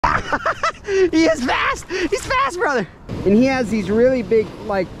He is fast. He's fast, brother. And he has these really big,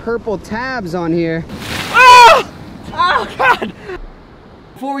 like, purple tabs on here. Oh! Oh, God.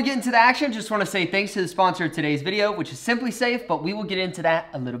 Before we get into the action, just want to say thanks to the sponsor of today's video, which is Simply Safe, but we will get into that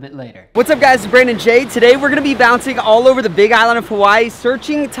a little bit later. What's up, guys? It's Brandon J. Today, we're going to be bouncing all over the big island of Hawaii,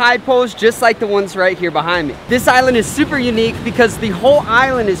 searching tide pools just like the ones right here behind me. This island is super unique because the whole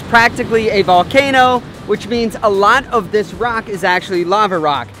island is practically a volcano, which means a lot of this rock is actually lava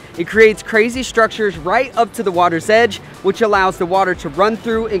rock. It creates crazy structures right up to the water's edge, which allows the water to run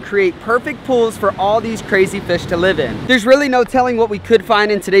through and create perfect pools for all these crazy fish to live in. There's really no telling what we could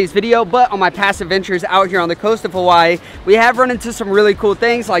find in today's video, but on my past adventures out here on the coast of Hawaii, we have run into some really cool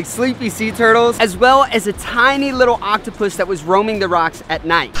things like sleepy sea turtles, as well as a tiny little octopus that was roaming the rocks at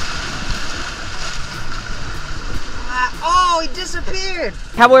night. Oh, he disappeared.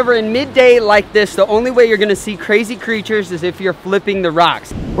 However, in midday like this, the only way you're gonna see crazy creatures is if you're flipping the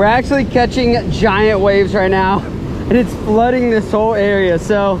rocks. We're actually catching giant waves right now, and it's flooding this whole area.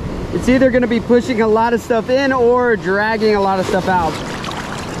 So it's either gonna be pushing a lot of stuff in or dragging a lot of stuff out.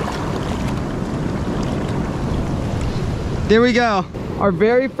 There we go. Our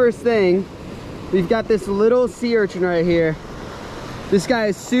very first thing, we've got this little sea urchin right here. This guy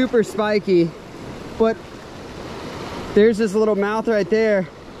is super spiky, but there's his little mouth right there,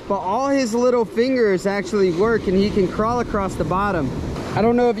 but all his little fingers actually work and he can crawl across the bottom. I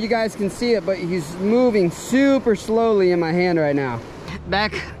don't know if you guys can see it, but he's moving super slowly in my hand right now.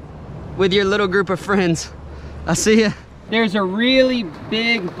 Back with your little group of friends. I'll see ya. There's a really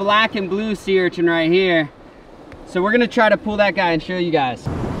big black and blue sea urchin right here. So we're gonna try to pull that guy and show you guys.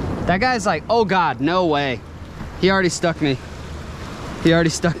 That guy's like, oh God, no way. He already stuck me. He already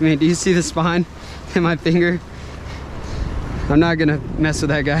stuck me. Do you see the spine in my finger? I'm not gonna mess with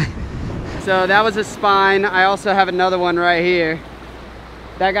that guy. So that was a spine. I also have another one right here.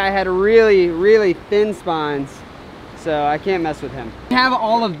 That guy had really, really thin spines, so I can't mess with him. We have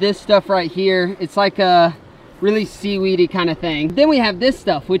all of this stuff right here. It's like a really seaweedy kind of thing. Then we have this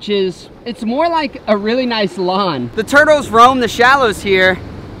stuff, which is, it's more like a really nice lawn. The turtles roam the shallows here,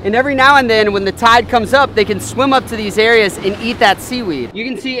 and every now and then when the tide comes up, they can swim up to these areas and eat that seaweed. You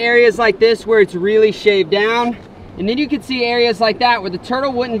can see areas like this where it's really shaved down. And then you can see areas like that where the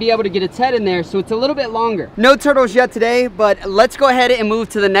turtle wouldn't be able to get its head in there, so it's a little bit longer. No turtles yet today, but let's go ahead and move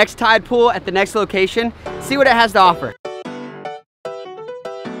to the next tide pool at the next location, see what it has to offer.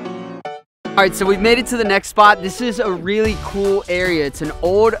 All right, so we've made it to the next spot. This is a really cool area. It's an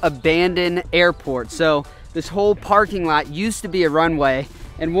old abandoned airport. So this whole parking lot used to be a runway.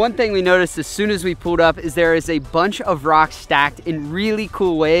 And one thing we noticed as soon as we pulled up is there is a bunch of rocks stacked in really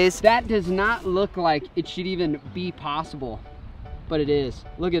cool ways. That does not look like it should even be possible, but it is.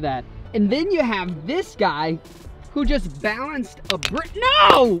 Look at that. And then you have this guy who just balanced a brick.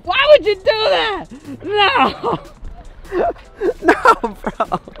 No! Why would you do that? No! No,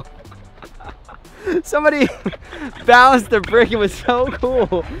 bro. Somebody balanced the brick. It was so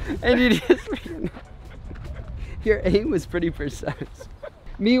cool. And you just, your aim was pretty precise.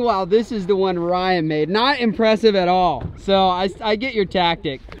 Meanwhile, this is the one Ryan made. Not impressive at all. So I get your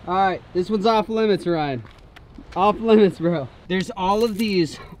tactic. All right, this one's off limits, Ryan. Off limits, bro. There's all of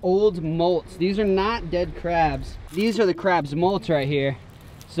these old molts. These are not dead crabs. These are the crab's molts right here.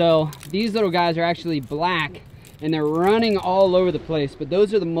 So these little guys are actually black and they're running all over the place, but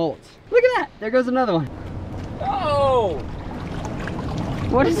those are the molts. Look at that, there goes another one. Oh!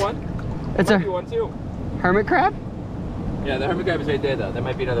 What is one? It's a one too. Hermit crab? Yeah, the hermit crab is right there though. There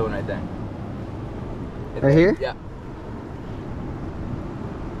might be another one right there. Right here? Yeah.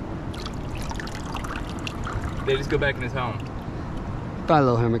 They just go back in his home. Bye,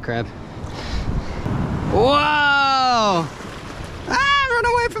 little hermit crab. Whoa! Ah, run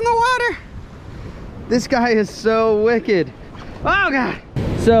away from the water! This guy is so wicked. Oh God!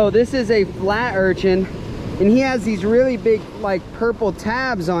 So this is a flat urchin, and he has these really big, like, purple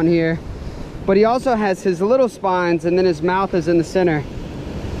tabs on here. But he also has his little spines, and then his mouth is in the center.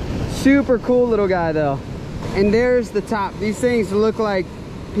 Super cool little guy though. And there's the top. These things look like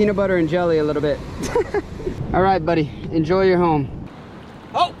peanut butter and jelly a little bit. All right, buddy, enjoy your home.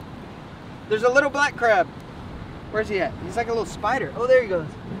 Oh, there's a little black crab. Where's he at? He's like a little spider. Oh, there he goes.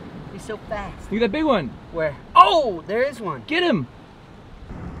 He's so fast. Look at that big one. Where? Oh, there is one. Get him.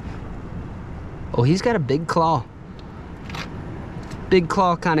 Oh, he's got a big claw. Big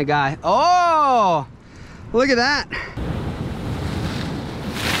claw kind of guy. Oh, look at that.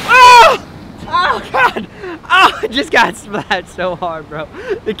 Oh! Oh God. Oh, I just got splashed so hard, bro.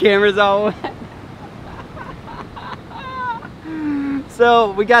 The camera's all wet.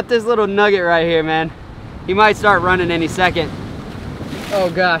 So we got this little nugget right here, man. He might start running any second. Oh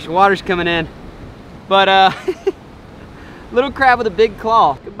gosh, water's coming in. But little crab with a big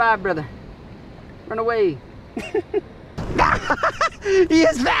claw. Goodbye, brother. Run away. He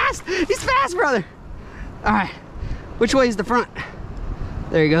is fast. He's fast, brother. All right, which way is the front?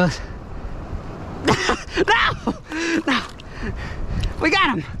 There he goes. No, no, we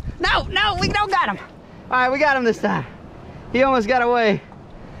got him. No, no, we don't got him. All right, we got him this time. He almost got away.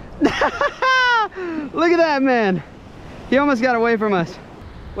 Look at that, man. He almost got away from us.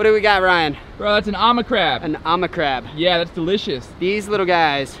 What do we got, Ryan? Bro, that's an ama crab. An ama crab. Yeah, that's delicious. These little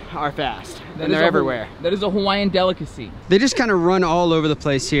guys are fast, and they're everywhere. That is a Hawaiian delicacy. They just kind of run all over the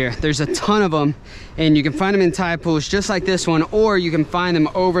place here. There's a ton of them, and you can find them in tide pools just like this one, or you can find them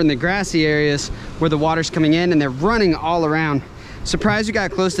over in the grassy areas where the water's coming in, and they're running all around. Surprised we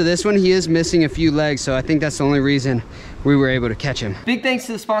got close to this one. He is missing a few legs, so I think that's the only reason we were able to catch him. Big thanks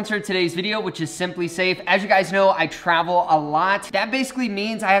to the sponsor of today's video, which is Simply Safe. As you guys know, I travel a lot. That basically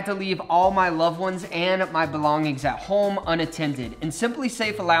means I have to leave all my loved ones and my belongings at home unattended. And Simply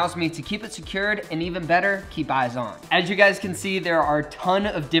Safe allows me to keep it secured and even better, keep eyes on. As you guys can see, there are a ton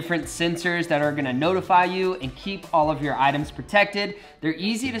of different sensors that are gonna notify you and keep all of your items protected. They're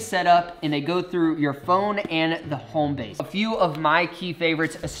easy to set up and they go through your phone and the home base. A few of my key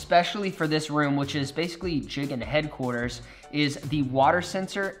favorites, especially for this room, which is basically Jiggin headquarters, is the water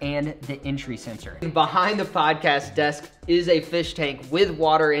sensor and the entry sensor. Behind the podcast desk is a fish tank with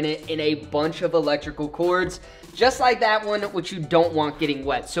water in it and a bunch of electrical cords, just like that one, which you don't want getting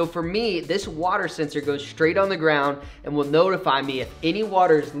wet. So for me, this water sensor goes straight on the ground and will notify me if any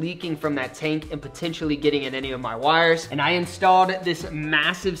water is leaking from that tank and potentially getting in any of my wires. And I installed this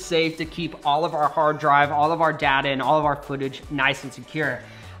massive safe to keep all of our hard drive, all of our data, and all of our footage nice and secure.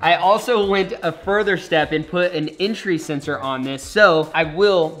 I also went a further step and put an entry sensor on this, so I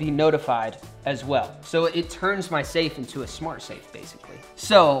will be notified as well. So it turns my safe into a smart safe, basically.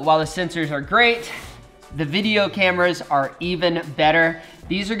 So while the sensors are great, the video cameras are even better.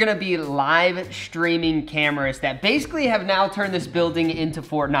 These are gonna be live streaming cameras that basically have now turned this building into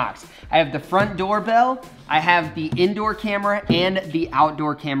Fort Knox. I have the front doorbell, I have the indoor camera and the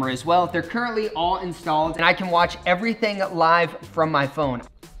outdoor camera as well. They're currently all installed and I can watch everything live from my phone.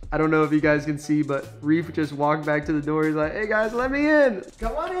 I don't know if you guys can see, but Reef just walked back to the door. He's like, hey guys, let me in.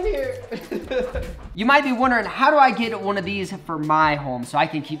 Come on in here. You might be wondering, how do I get one of these for my home so I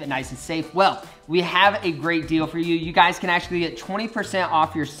can keep it nice and safe? Well, we have a great deal for you. You guys can actually get 20%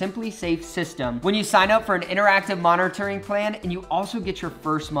 off your Simply Safe system when you sign up for an interactive monitoring plan, and you also get your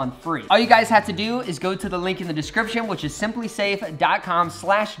first month free. All you guys have to do is go to the link in the description, which is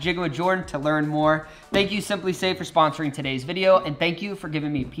simplysafe.com/JigginWithJordan to learn more. Thank you, Simply Safe, for sponsoring today's video, and thank you for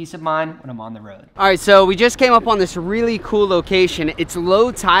giving me peace of mind when I'm on the road. All right, so we just came up on this really cool location. It's low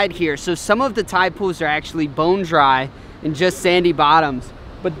tide here, so some of the tide pools are actually bone dry and just sandy bottoms.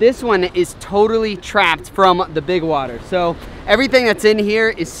 But this one is totally trapped from the big water. So everything that's in here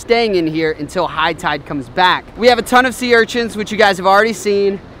is staying in here until high tide comes back. We have a ton of sea urchins, which you guys have already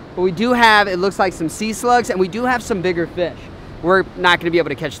seen, but we do have, it looks like, some sea slugs, and we do have some bigger fish. We're not gonna be able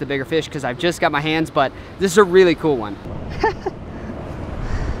to catch the bigger fish because I've just got my hands, but this is a really cool one.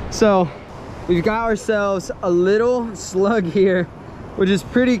 So we've got ourselves a little slug here, which is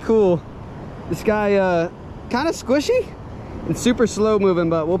pretty cool. This guy, kind of squishy and super slow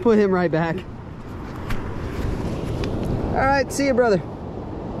moving, but we'll put him right back. All right, see you, brother.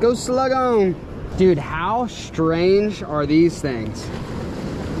 Go slug on. Dude, how strange are these things?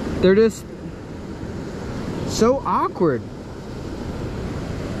 They're just so awkward.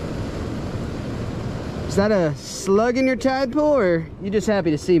 Is that a slug in your tide pool, or you just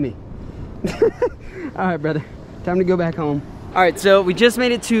happy to see me? All right, brother, time to go back home. All right, so we just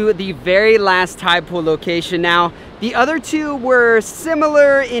made it to the very last tide pool location. Now, the other two were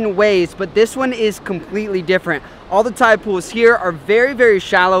similar in ways, but this one is completely different. All the tide pools here are very, very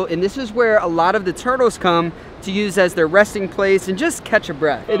shallow, and this is where a lot of the turtles come to use as their resting place and just catch a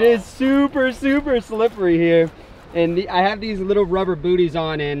breath. It is super, super slippery here. And I have these little rubber booties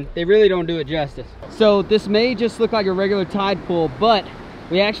on, and they really don't do it justice. So this may just look like a regular tide pool, but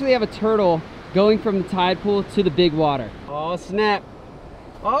we actually have a turtle going from the tide pool to the big water. Oh, snap.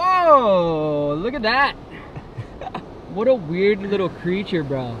 Oh, look at that. What a weird little creature,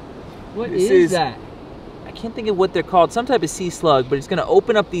 bro. What is that? I can't think of what they're called. Some type of sea slug, but it's gonna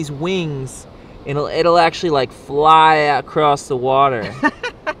open up these wings and it'll actually like fly across the water.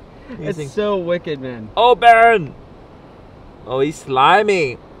 It's so wicked, man. Oh, Baron. Oh, he's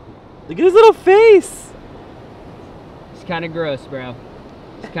slimy. Look at his little face. It's kind of gross, bro.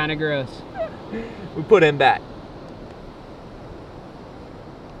 It's kind of gross. We put him back.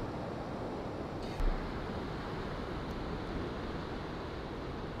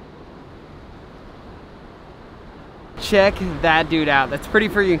 check that dude out. That's pretty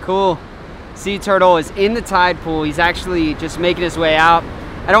freaking cool. Sea turtle is in the tide pool. He's actually just making his way out.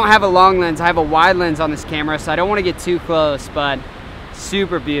 I don't have a long lens, I have a wide lens on this camera, so I don't want to get too close, but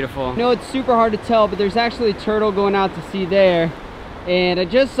super beautiful. I know it's super hard to tell, but there's actually a turtle going out to sea there, and I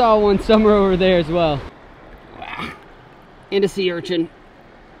just saw one somewhere over there as well. Wow. And a sea urchin,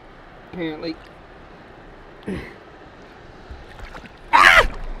 apparently. Ah!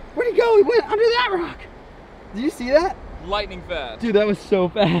 Where'd he go? He went under that rock. Did you see that? Lightning fast. Dude, that was so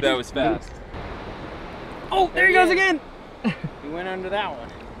fast. That was fast. Oh, there he goes again. He went under that one.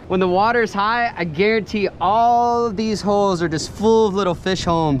 When the water's high, I guarantee all of these holes are just full of little fish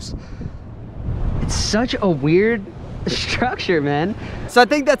homes. It's such a weird structure, man. So I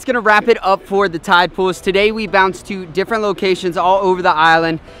think that's gonna wrap it up for the tide pools. Today we bounced to different locations all over the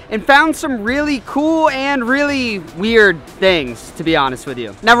island and found some really cool and really weird things, to be honest with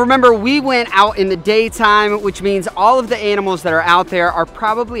you. Now remember, we went out in the daytime, which means all of the animals that are out there are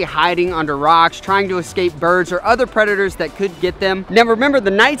probably hiding under rocks, trying to escape birds or other predators that could get them. Now remember, the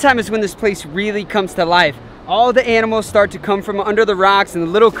nighttime is when this place really comes to life. All the animals start to come from under the rocks and the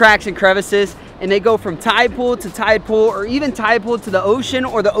little cracks and crevices, and they go from tide pool to tide pool, or even tide pool to the ocean,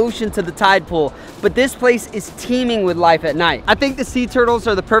 or the ocean to the tide pool. But this place is teeming with life at night. I think the sea turtles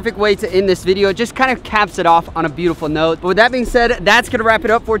are the perfect way to end this video. It just kind of caps it off on a beautiful note. But with that being said, that's gonna wrap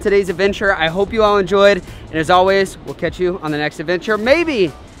it up for today's adventure. I hope you all enjoyed, and as always, we'll catch you on the next adventure,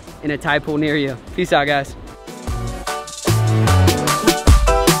 maybe in a tide pool near you. Peace out, guys.